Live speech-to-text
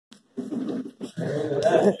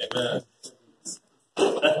Amen.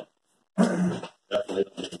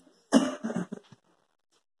 Definitely.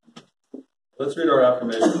 Let's read our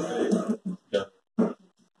affirmation of faith. Yeah.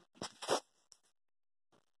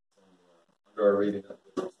 Under our reading of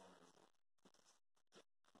the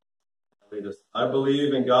I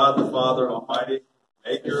believe in God the Father Almighty,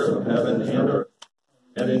 maker of heaven and earth,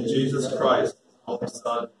 and in Jesus Christ, his only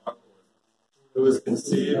Son, our Lord, who was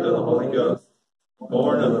conceived of the Holy Ghost,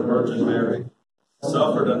 born of the Virgin Mary,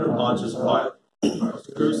 suffered under Pontius Pilate,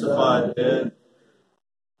 was crucified, dead.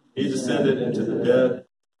 He descended into the dead.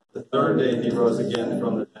 The third day he rose again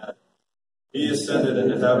from the dead. He ascended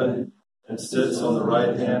into heaven and sits on the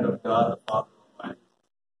right hand of God the Father Almighty.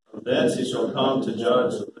 From thence he shall come to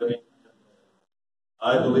judge the living and the dead.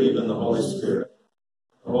 I believe in the Holy Spirit,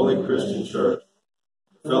 the holy Christian church,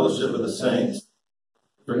 the fellowship of the saints,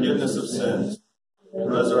 the forgiveness of sins, the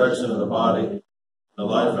resurrection of the body, and the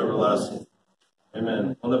life everlasting.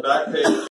 Amen. On the back page,